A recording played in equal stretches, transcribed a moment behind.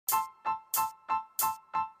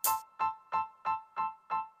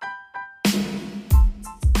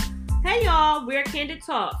We're Candid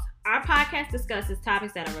Talks. Our podcast discusses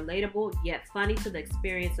topics that are relatable yet funny to the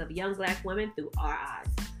experience of young Black women through our eyes.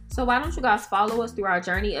 So why don't you guys follow us through our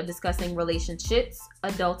journey of discussing relationships,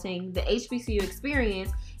 adulting, the HBCU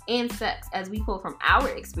experience, and sex as we pull from our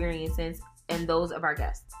experiences and those of our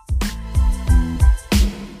guests.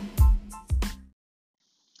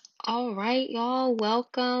 All right, y'all.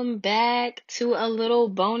 Welcome back to a little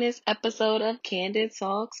bonus episode of Candid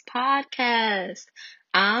Talks podcast.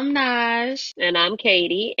 I'm Naj. And I'm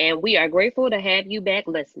Katie, and we are grateful to have you back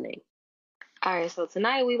listening. All right, so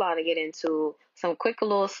tonight we about to get into some quick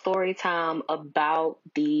little story time about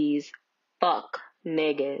these fuck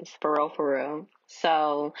niggas, for real.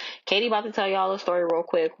 So, Katie about to tell y'all a story real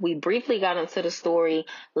quick. We briefly got into the story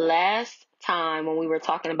last time when we were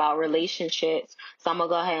talking about relationships. So I'm going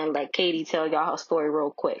to go ahead and let Katie tell y'all her story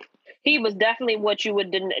real quick. He was definitely what you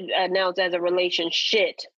would announce as a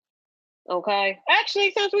relationship. Okay?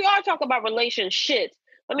 Actually, since we are talking about relationships,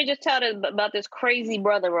 let me just tell them about this crazy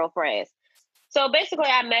brother real fast. So basically,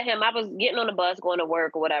 I met him. I was getting on the bus, going to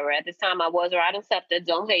work or whatever. At this time, I was riding SEPTA,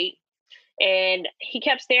 don't hate. And he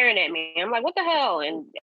kept staring at me. I'm like, what the hell? And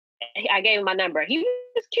I gave him my number. He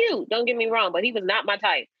was cute, don't get me wrong, but he was not my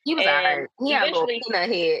type. He was all right. He had a little peanut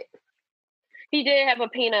head. He did have a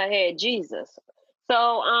peanut head, Jesus.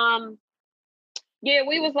 So, yeah,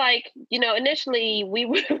 we was like, initially we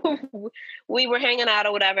were hanging out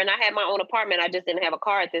or whatever, and I had my own apartment. I just didn't have a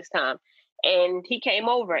car at this time. And he came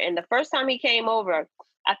over, and the first time he came over,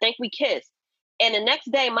 I think we kissed. And the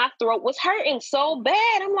next day, my throat was hurting so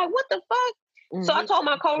bad. I'm like, what the fuck? So I told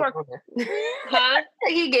my coworker, huh?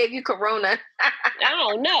 He gave you corona. I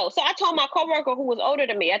don't know. So I told my coworker who was older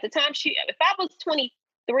than me at the time. If I was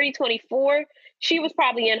 23, 24, she was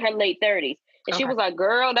probably in her late 30s. And She was like,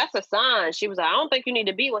 girl, that's a sign. She was like, I don't think you need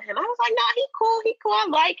to be with him. I was like, nah, he cool. I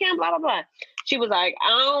like him, blah, blah, blah. She was like, I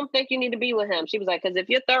don't think you need to be with him. She was like, because if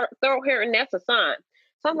you're throat hurting, that's a sign.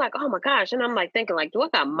 So I'm like, oh my gosh. And I'm like thinking like, do I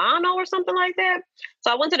got mono or something like that?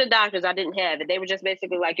 So I went to the doctors. I didn't have it. They were just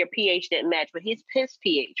basically like, your pH didn't match, but his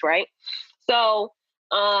pH, right? So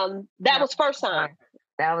that was first sign.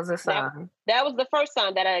 That was a sign. That was the first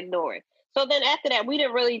sign that I ignored. So then after that, we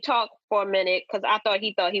didn't really talk for a minute because I thought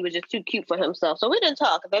he was just too cute for himself. So we didn't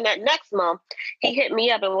talk. Then that next month, he hit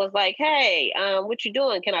me up and was like, hey, what you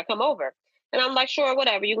doing? Can I come over? And I'm like, sure,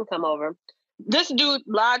 whatever. You can come over. This dude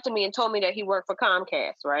lied to me and told me that he worked for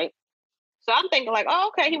Comcast, right? So I'm thinking like,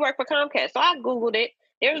 oh, okay, he worked for Comcast. So I Googled it.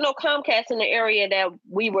 There was no Comcast in the area that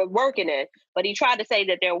we were working in, but he tried to say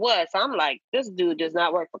that there was. So I'm like, this dude does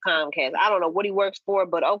not work for Comcast. I don't know what he works for,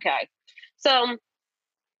 but okay. So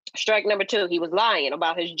strike number 2, he was lying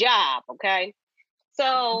about his job, okay?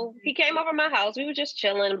 So he came over my house. We were just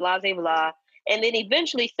chilling, blah, blah, blah. And then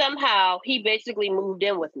eventually, somehow, he basically moved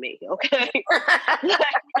in with me, okay?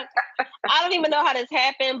 I don't even know how this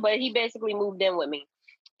happened, but he basically moved in with me.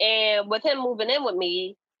 And with him moving in with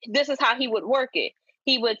me, this is how he would work it.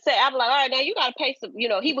 He would say, I'm like, all right, now you got to pay some,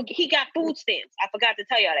 he got food stamps. I forgot to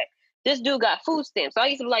tell y'all that. This dude got food stamps. So I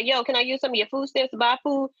used to be like, yo, can I use some of your food stamps to buy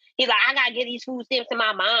food? He's like, I got to get these food stamps to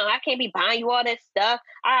my mom. I can't be buying you all this stuff.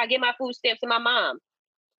 I got to get my food stamps to my mom.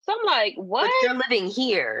 So I'm like, what? But you're living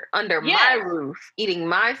here under my roof, eating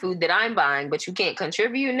my food that I'm buying, but you can't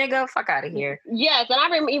contribute, nigga? Fuck out of here. Yes, and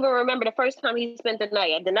I even remember the first time he spent the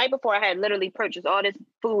night. The night before, I had literally purchased all this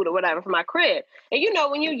food or whatever for my crib. And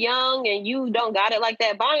when you're young and you don't got it like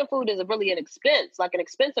that, buying food is really an expense, like an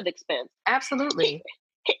expensive expense. Absolutely.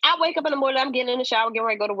 I wake up in the morning, I'm getting in the shower, getting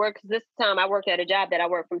ready to go to work, because this time I worked at a job that I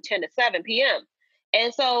worked from 10 to 7 p.m.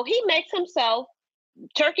 And so he makes himself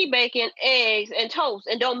turkey, bacon, eggs, and toast,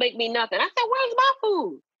 and don't make me nothing. I said, where's my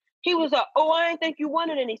food? He was like, oh, I didn't think you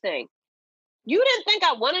wanted anything. You didn't think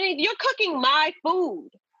I wanted anything? You're cooking my food.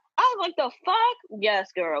 I was like, the fuck?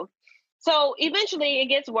 Yes, girl. So eventually it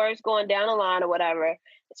gets worse going down the line or whatever.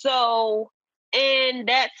 So in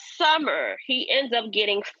that summer, he ends up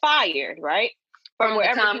getting fired, right? From the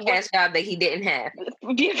Comcast job that he didn't have.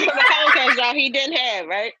 From the Comcast job he didn't have,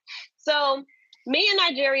 right? So me and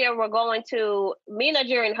Nigeria and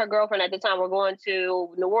her girlfriend at the time were going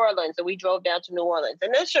to New Orleans, and we drove down to New Orleans.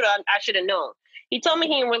 And this I should have known. He told me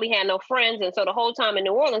he didn't really have no friends, and so the whole time in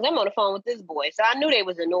New Orleans, I'm on the phone with this boy. So I knew they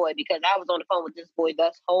was annoyed because I was on the phone with this boy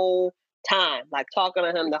this whole time, like talking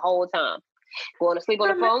to him the whole time. Going to sleep on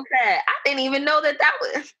the phone. I didn't even know that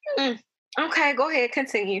was... Okay, go ahead,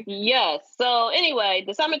 continue. Yes. So anyway,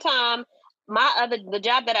 the summertime, the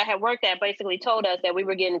job that I had worked at basically told us that we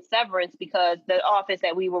were getting severance because the office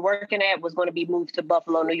that we were working at was going to be moved to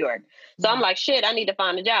Buffalo, New York. So I'm like, shit, I need to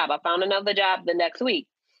find a job. I found another job the next week.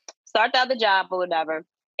 Start the other job or whatever.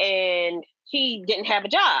 And he didn't have a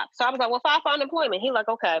job. So I was like, well, if I find employment, he like,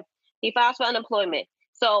 okay. He files for unemployment.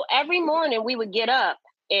 So every morning we would get up,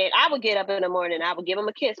 and I would get up in the morning. I would give him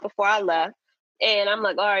a kiss before I left. And I'm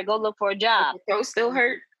like, all right, go look for a job. Your throat still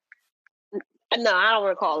hurt? No, I don't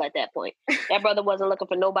recall at that point. That brother wasn't looking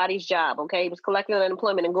for nobody's job, okay? He was collecting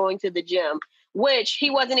unemployment and going to the gym, which he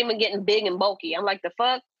wasn't even getting big and bulky. I'm like, the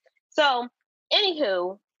fuck? So,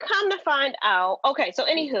 anywho, come to find out,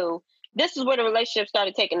 this is where the relationship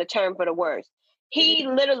started taking a turn for the worse. He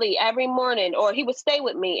literally every morning, or he would stay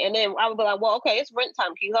with me, and then I would be like, well, okay, it's rent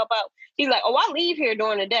time. Can you help out? He's like, oh, I leave here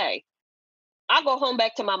during the day. I go home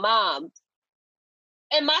back to my mom.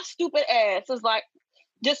 And my stupid ass was like,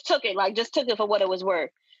 just took it for what it was worth.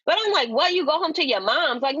 But I'm like, what? You go home to your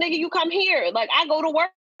mom's? Like, nigga, you come here. Like, I go to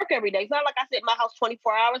work every day. It's not like I sit in my house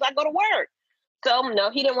 24 hours. I go to work. So,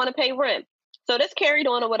 no, he didn't want to pay rent. So this carried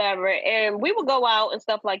on or whatever. And we would go out and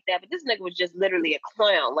stuff like that. But this nigga was just literally a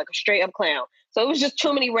clown, like a straight up clown. So it was just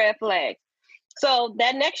too many red flags. So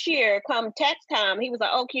that next year, come tax time, he was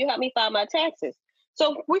like, oh, can you help me file my taxes?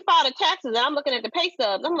 So we filed the taxes, and I'm looking at the pay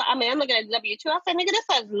stubs. I'm looking at the W-2. I said, nigga, this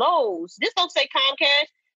says Lowe's. This don't say Comcast.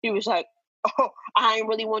 He was like, oh, I ain't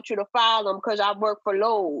really want you to file them because I work for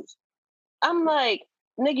Lowe's. I'm like,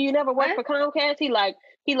 nigga, you never worked for Comcast? He like,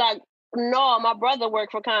 no, my brother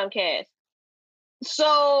worked for Comcast.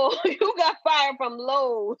 So you got fired from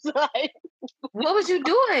Lowe's. Like, what was you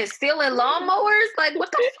doing? Stealing lawnmowers? Like, what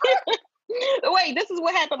the fuck? Wait, this is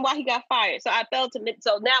what happened while he got fired. So I fell to mid.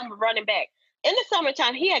 So now I'm running back. In the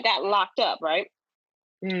summertime, he had gotten locked up, right?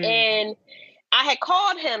 And I had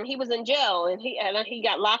called him. He was in jail, and he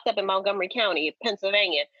got locked up in Montgomery County,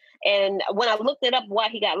 Pennsylvania. And when I looked it up why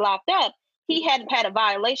he got locked up, he hadn't had a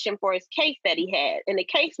violation for his case that he had. And the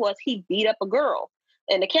case was he beat up a girl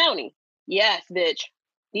in the county. Yes, bitch.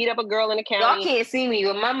 Beat up a girl in the county. Y'all can't see me,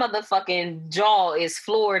 but my motherfucking jaw is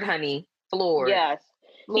floored, honey. Floored. Yes.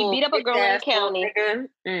 He beat up a girl in the county.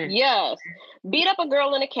 Yes. Beat up a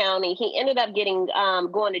girl in the county. He ended up getting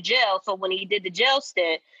going to jail. So when he did the jail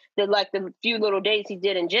stint, the few little days he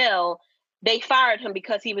did in jail, they fired him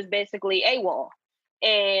because he was basically AWOL.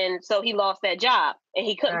 And so he lost that job, and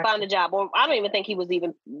he couldn't find a job. Or I don't even think he was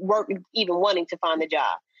even wanting to find the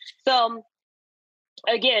job. So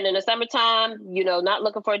again, in the summertime, not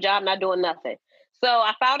looking for a job, not doing nothing. So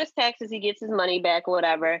I filed his taxes. He gets his money back or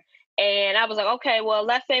whatever. And I was like, okay, well,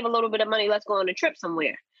 let's save a little bit of money. Let's go on a trip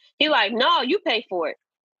somewhere. He like, no, you pay for it.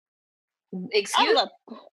 Excuse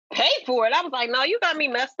me? Pay for it? I was like, no, you got me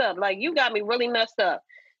messed up. Like, you got me really messed up.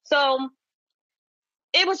 So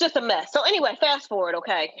it was just a mess. So anyway, fast forward,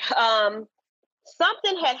 okay.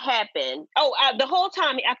 Something had happened. The whole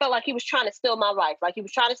time I felt like he was trying to steal my life. Like he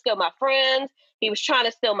was trying to steal my friends. He was trying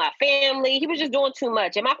to steal my family. He was just doing too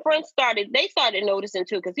much. And my friends started noticing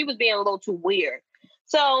too, because he was being a little too weird.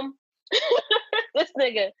 So this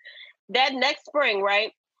nigga, that next spring,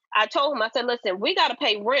 right? I told him, I said, listen, we got to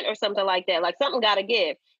pay rent or something like that. Like something got to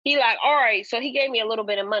give. He like, all right. So he gave me a little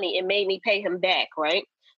bit of money and made me pay him back, right?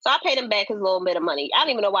 So I paid him back his little bit of money. I don't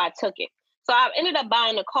even know why I took it. So I ended up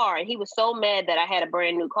buying a car, and he was so mad that I had a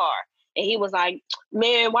brand new car. And he was like,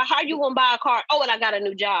 man, how you gonna buy a car? Oh, and I got a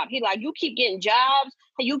new job. He like, you keep getting jobs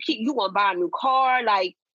and you gonna buy a new car.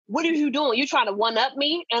 Like, what are you doing? You trying to one up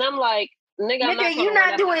me? And I'm like, nigga, you're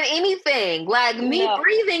not doing anything. Like me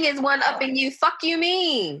breathing is one upping you. Fuck you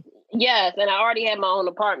mean? Yes, and I already had my own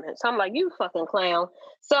apartment. So I'm like, you fucking clown.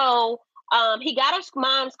 So he got his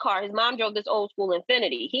mom's car. His mom drove this old school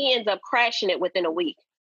Infiniti. He ends up crashing it within a week,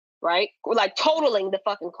 right? Like totaling the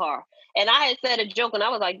fucking car. And I had said a joke, and I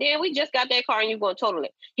was like, damn, we just got that car and you going to total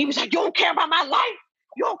it. He was like, you don't care about my life?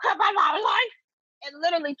 You don't care about my life? And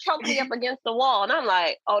literally choked me up against the wall. And I'm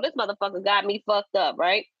like, oh, this motherfucker got me fucked up,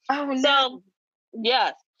 right? Oh, no. So,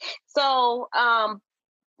 yes. So,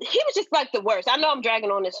 he was just like the worst. I know I'm dragging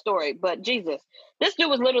on this story, but Jesus, this dude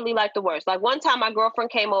was literally like the worst. Like one time my girlfriend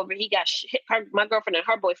came over, my girlfriend and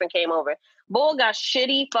her boyfriend came over. Bull got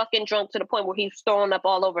shitty fucking drunk to the point where he was throwing up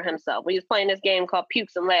all over himself. We was playing this game called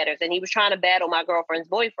Pukes and Ladders, and he was trying to battle my girlfriend's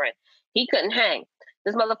boyfriend. He couldn't hang.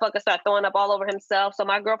 This motherfucker started throwing up all over himself. So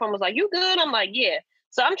my girlfriend was like, you good? I'm like, yeah.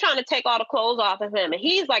 So I'm trying to take all the clothes off of him, and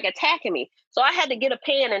he's like attacking me. So I had to get a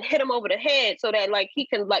pan and hit him over the head so that like he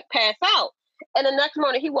can like pass out. And the next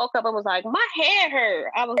morning he woke up and was like, my head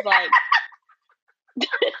hurt. I was like,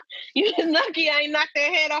 you just lucky I ain't knocked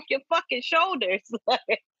that head off your fucking shoulders.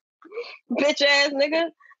 Like, bitch ass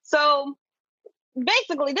nigga. So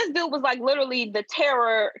basically this dude was like literally the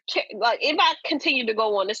terror. Like if I continued to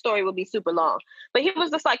go on, this story would be super long. But he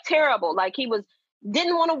was just like terrible. Like he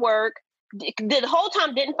didn't want to work. The whole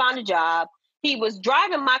time didn't find a job. He was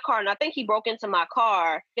driving my car, and I think he broke into my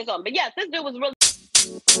car. But yes, this dude was really...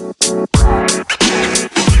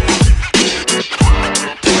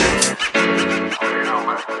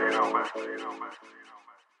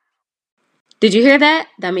 Did you hear that?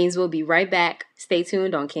 That means we'll be right back. Stay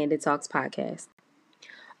tuned on Candid Talks Podcast.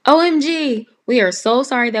 OMG! We are so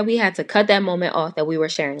sorry that we had to cut that moment off that we were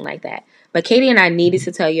sharing like that. But Katie and I needed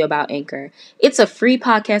to tell you about Anchor. It's a free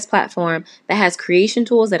podcast platform that has creation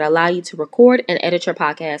tools that allow you to record and edit your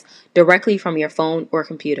podcast directly from your phone or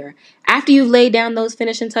computer. After you've laid down those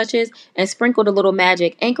finishing touches and sprinkled a little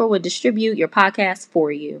magic, Anchor will distribute your podcast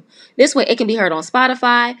for you. This way it can be heard on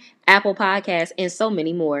Spotify, Apple Podcasts, and so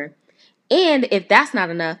many more. And if that's not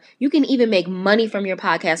enough, you can even make money from your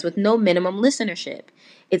podcast with no minimum listenership.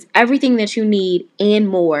 It's everything that you need and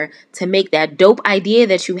more to make that dope idea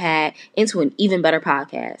that you had into an even better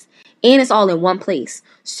podcast. And it's all in one place.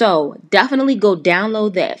 So definitely go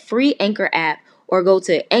download that free Anchor app or go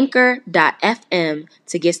to anchor.fm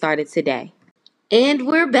to get started today. And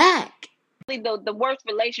we're back. The worst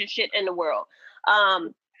relationship in the world.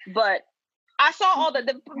 But I saw all the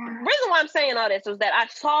reason why I'm saying all this was that I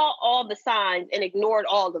saw all the signs and ignored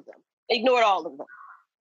all of them,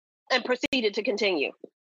 and proceeded to continue.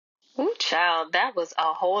 Ooh, child, that was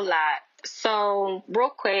a whole lot. So, real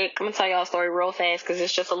quick, I'm gonna tell y'all a story real fast because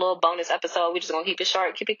it's just a little bonus episode. We're just gonna keep it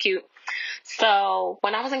short, keep it cute. So,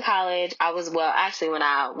 when I was in college, when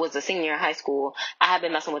I was a senior in high school, I had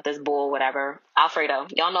been messing with this bull, whatever, Alfredo.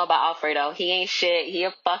 Y'all know about Alfredo. He ain't shit. He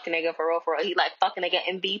a fucking nigga for real. He like fucking nigga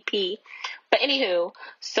MVP. But anywho,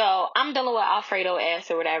 so I'm dealing with Alfredo ass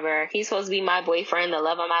or whatever. He's supposed to be my boyfriend, the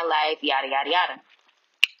love of my life, yada, yada, yada.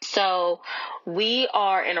 So we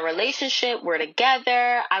are in a relationship. We're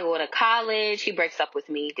together. I go to college. He breaks up with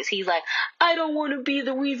me because he's like, I don't want to be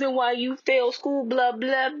the reason why you fail school, blah,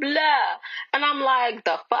 blah, blah. And I'm like,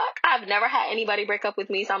 the fuck? I've never had anybody break up with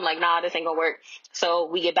me. So I'm like, nah, this ain't gonna work. So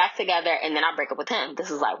we get back together and then I break up with him. This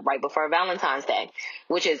is like right before Valentine's Day,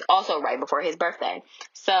 which is also right before his birthday.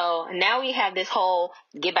 So now we have this whole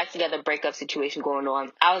get back together breakup situation going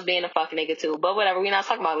on. I was being a fucking nigga too, but whatever. We're not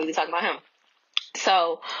talking about me. We're talking about him.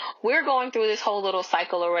 So we're going through this whole little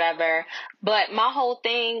cycle or whatever, but my whole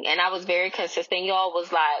thing, and I was very consistent, y'all,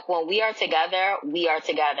 was like, when we are together, we are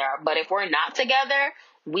together. But if we're not together,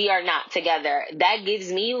 we are not together. That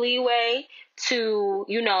gives me leeway to,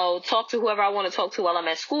 talk to whoever I want to talk to while I'm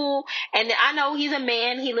at school. And I know he's a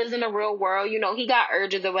man. He lives in the real world. He got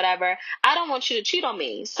urges or whatever. I don't want you to cheat on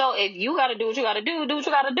me. So if you got to do what you got to do what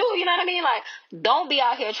you got to do. You know what I mean? Like, don't be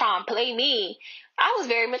out here trying to play me. I was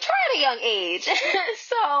very mature at a young age.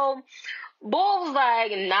 So Bull was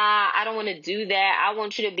like, nah, I don't want to do that. I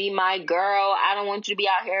want you to be my girl. I don't want you to be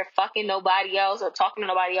out here fucking nobody else or talking to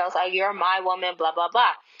nobody else. Like, you're my woman, blah, blah,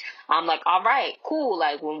 blah. I'm like, all right, cool.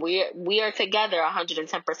 Like, when we are together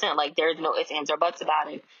 110%, like, there's no ifs, ands, or buts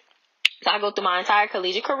about it. So I go through my entire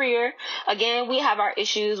collegiate career. Again, we have our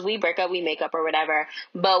issues. We break up, we make up or whatever.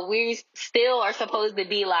 But we still are supposed to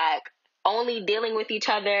be, like, only dealing with each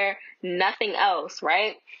other, nothing else,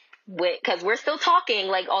 right? Because we're still talking,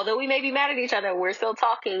 like, although we may be mad at each other, we're still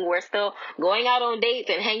talking, we're still going out on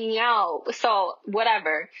dates and hanging out, so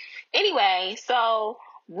whatever. Anyway, so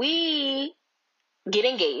we get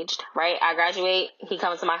engaged, right? I graduate, he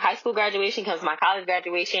comes to my high school graduation, he comes to my college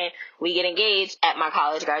graduation, we get engaged at my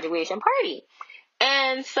college graduation party.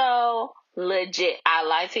 And so, legit, I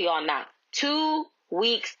lie to y'all not, 2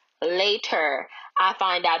 weeks later, I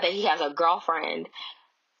find out that he has a girlfriend.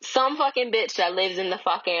 Some fucking bitch that lives in the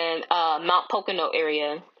fucking Mount Pocono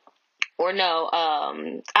area. Or no,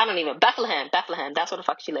 Bethlehem, that's where the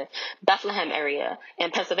fuck she lived. Bethlehem area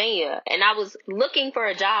in Pennsylvania. And I was looking for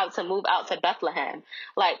a job to move out to Bethlehem.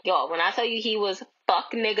 Like, y'all, when I tell you he was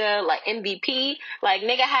fuck nigga, like MVP, like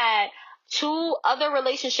nigga had 2 other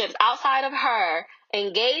relationships outside of her,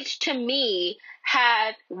 engaged to me,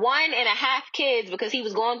 had 1.5 kids because he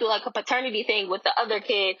was going through like a paternity thing with the other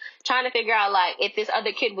kid, trying to figure out like if this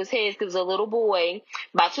other kid was his because it was a little boy,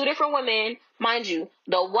 by 2 different women. Mind you,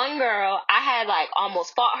 the one girl, I had like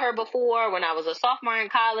almost fought her before when I was a sophomore in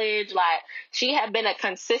college. Like, she had been a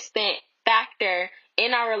consistent factor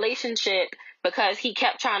in our relationship because he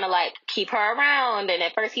kept trying to like keep her around. And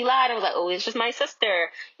at first he lied and was like, oh, it's just my sister,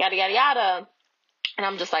 yada, yada, yada. And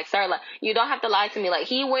I'm just like, sir, like, you don't have to lie to me. Like,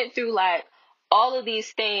 he went through like all of these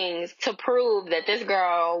things to prove that this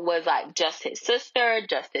girl was like just his sister,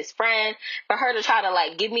 just his friend, for her to try to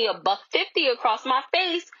like give me $150 across my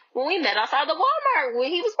face when we met outside the Walmart when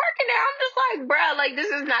he was working there. I'm just like, bruh, like, this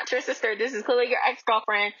is not your sister. This is clearly your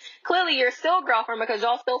ex-girlfriend. Clearly your still girlfriend because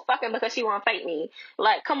y'all still fucking because she won't fight me.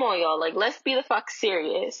 Like, come on, y'all. Like, let's be the fuck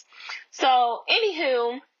serious. So,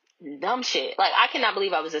 anywho, dumb shit. Like, I cannot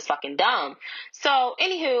believe I was this fucking dumb. So,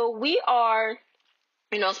 anywho, we are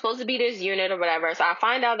supposed to be this unit or whatever. So I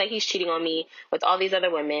find out that he's cheating on me with all these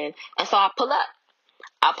other women. And so I pull up.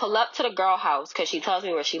 I pull up to the girl house because she tells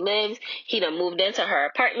me where she lives. He done moved into her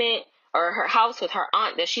apartment or her house with her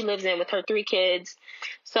aunt that she lives in with her 3 kids.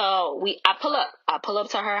 So I pull up. I pull up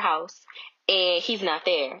to her house and he's not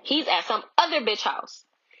there. He's at some other bitch house.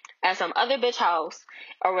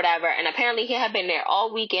 Or whatever. And apparently he had been there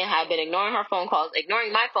all weekend, had been ignoring her phone calls,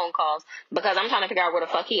 ignoring my phone calls, because I'm trying to figure out where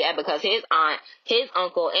the fuck he at, because his aunt, his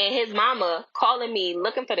uncle, and his mama calling me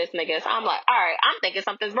looking for this nigga. So I'm like, all right, I'm thinking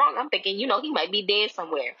something's wrong. I'm thinking, he might be dead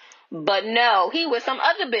somewhere. But no, he was some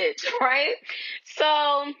other bitch, right?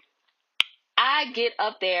 So I get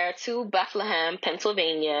up there to Bethlehem,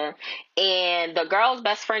 Pennsylvania, and the girl's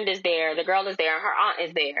best friend is there. The girl is there, and her aunt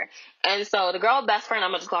is there. And so the girl's best friend,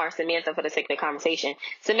 I'm going to just call her Samantha for the sake of the conversation.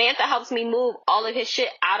 Samantha helps me move all of his shit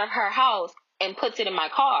out of her house and puts it in my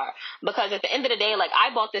car. Because at the end of the day, like,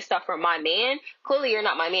 I bought this stuff for my man. Clearly, you're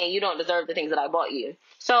not my man. You don't deserve the things that I bought you.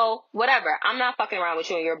 So, whatever. I'm not fucking around with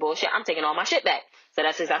you and your bullshit. I'm taking all my shit back. So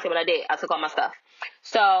that's exactly what I did. I took all my stuff.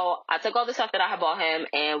 So I took all the stuff that I had bought him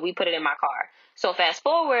and we put it in my car. So fast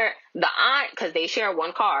forward, the aunt, because they share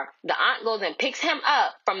one car, the aunt goes and picks him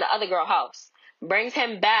up from the other girl house, brings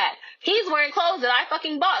him back. He's wearing clothes that I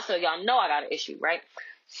fucking bought. So y'all know I got an issue, right?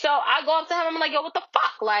 So I go up to him. I'm like, yo, what the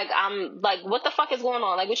fuck? Like, I'm like, what the fuck is going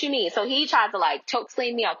on? Like, what you mean? So he tried to like choke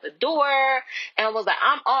slam me out the door and was like,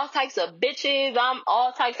 I'm all types of bitches. I'm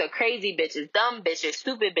all types of crazy bitches, dumb bitches,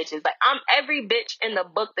 stupid bitches. Like, I'm every bitch in the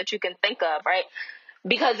book that you can think of, right?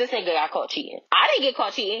 Because this nigga got caught cheating. I didn't get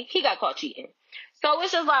caught cheating. He got caught cheating. So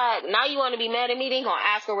it's just like, now you want to be mad at me? They gonna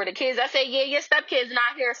ask her where the kids. I say, yeah, your stepkid's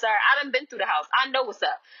not here, sir. I done been through the house. I know what's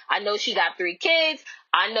up. I know she got 3 kids.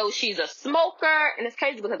 I know she's a smoker. And it's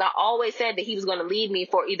crazy because I always said that he was going to leave me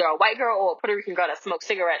for either a white girl or a Puerto Rican girl that smokes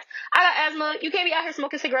cigarettes. I got asthma. You can't be out here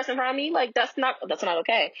smoking cigarettes in front of me. Like, that's not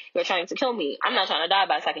okay. You're trying to kill me. I'm not trying to die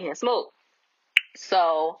by secondhand smoke.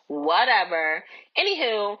 So, whatever.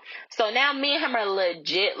 Anywho, so now me and him are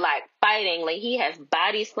legit, like, fighting. Like, he has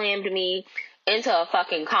body slammed me into a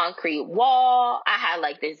fucking concrete wall. I had,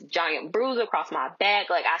 like, this giant bruise across my back.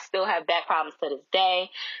 Like, I still have back problems to this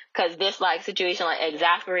day. Because this, like, situation, like,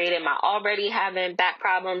 exasperated my already having back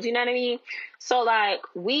problems. You know what I mean? So, like,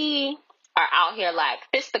 we are out here, like,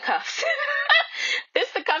 fisticuffs.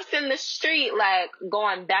 Fisticuffs in the street, like,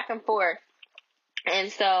 going back and forth.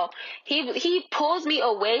 And so he pulls me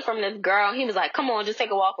away from this girl. He was like, come on, just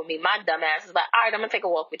take a walk with me. My dumb ass is like, all right, I'm going to take a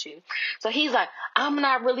walk with you. So he's like, I'm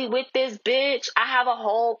not really with this bitch. I have a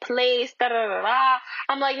whole place. Da, da, da, da.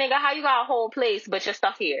 I'm like, nigga, how you got a whole place but your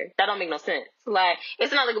stuff here? That don't make no sense. Like,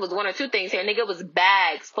 it's not like it was 1 or 2 things here. Nigga, it was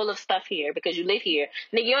bags full of stuff here because you live here.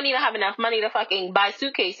 Nigga, you don't even have enough money to fucking buy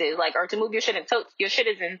suitcases, like, or to move your shit in totes. Your shit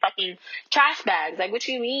is in fucking trash bags. Like, what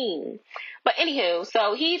you mean? But anywho,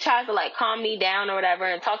 so he tries to like calm me down or whatever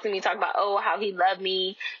and talk about, oh, how he loved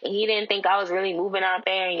me and he didn't think I was really moving out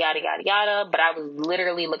there and yada, yada, yada. But I was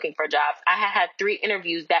literally looking for jobs. I had 3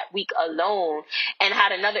 interviews that week alone and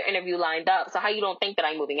had another interview lined up. So how you don't think that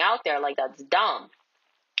I'm moving out there? Like, that's dumb.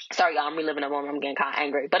 Sorry, y'all, I'm reliving a moment. I'm getting kind of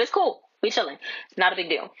angry, but it's cool. We chilling. It's not a big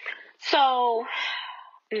deal. So,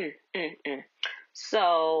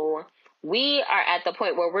 So we are at the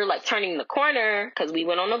point where we're like turning the corner because we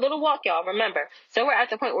went on a little walk, y'all remember. So we're at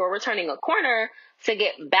the point where we're turning a corner to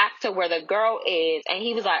get back to where the girl is. And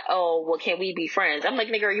he was like, oh, well, can we be friends? I'm like,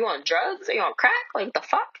 nigga, are you on drugs? Are you on crack? Like, the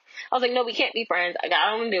fuck? I was like, no, we can't be friends. I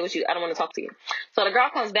don't want to deal with you. I don't want to talk to you. So the girl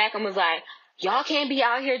comes back and was like, y'all can't be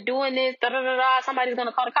out here doing this. Da, da, da, da. Somebody's going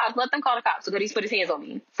to call the cops. Let them call the cops. So Goodies put his hands on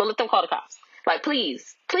me. So let them call the cops. Like,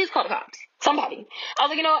 please call the cops. Somebody. I was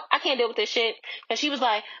like, you know what? I can't deal with this shit. And she was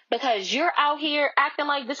like, because you're out here acting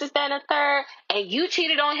like this is that and the third, and you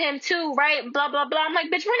cheated on him too, right? Blah, blah, blah. I'm like,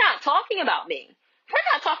 bitch, we're not talking about me.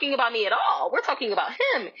 We're not talking about me at all. We're talking about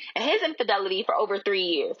him and his infidelity for over 3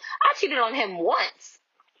 years. I cheated on him once.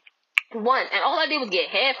 And all I did was get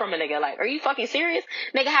head from a nigga. Like, are you fucking serious?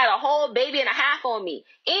 Nigga had a whole baby and a half on me.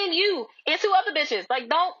 And you. And 2 other bitches. Like,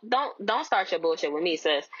 don't start your bullshit with me,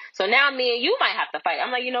 sis. So now me and you might have to fight.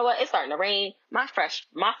 I'm like, you know what? It's starting to rain. My fresh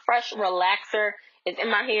relaxer is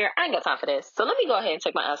in my hair. I ain't got time for this. So let me go ahead and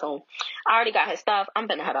take my ass home. I already got his stuff. I'm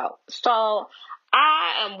finna head out. So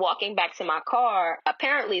I am walking back to my car.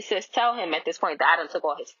 Apparently, sis tell him at this point that I done took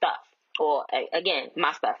all his stuff. Or, again,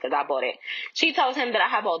 my stuff, because I bought it. She tells him that I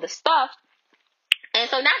have all the stuff. And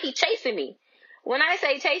so now he chasing me. When I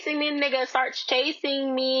say chasing me, nigga starts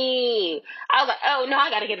chasing me. I was like, oh, no, I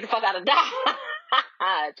got to get the fuck out of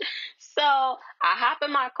Dodge. So I hop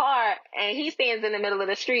in my car, and he stands in the middle of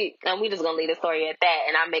the street. And we just going to leave the story at that.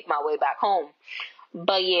 And I make my way back home.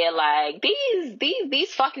 But yeah, like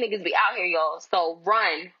these fuck niggas be out here, y'all. So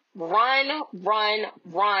run. If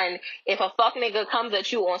a fuck nigga comes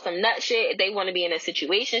at you on some nut shit, if they want to be in a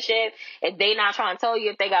situationship, if they not trying to tell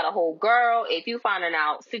you if they got a whole girl, if you finding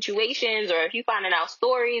out situations, or if you finding out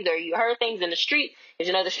stories, or you heard things in the street, because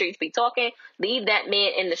you know the streets be talking, leave that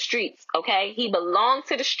man in the streets, okay? He belongs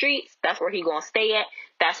to the streets. That's where he gonna stay at.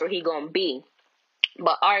 That's where he gonna be.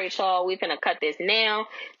 But alright, y'all, we finna cut this now.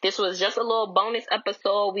 This was just a little bonus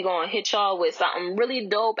episode. We gonna hit y'all with something really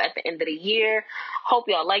dope at the end of the year. Hope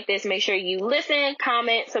y'all like this. Make sure you listen,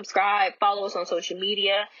 comment, subscribe, follow us on social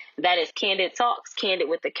media. That is Candid Talks, Candid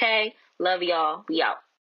with the K. Love y'all. We out.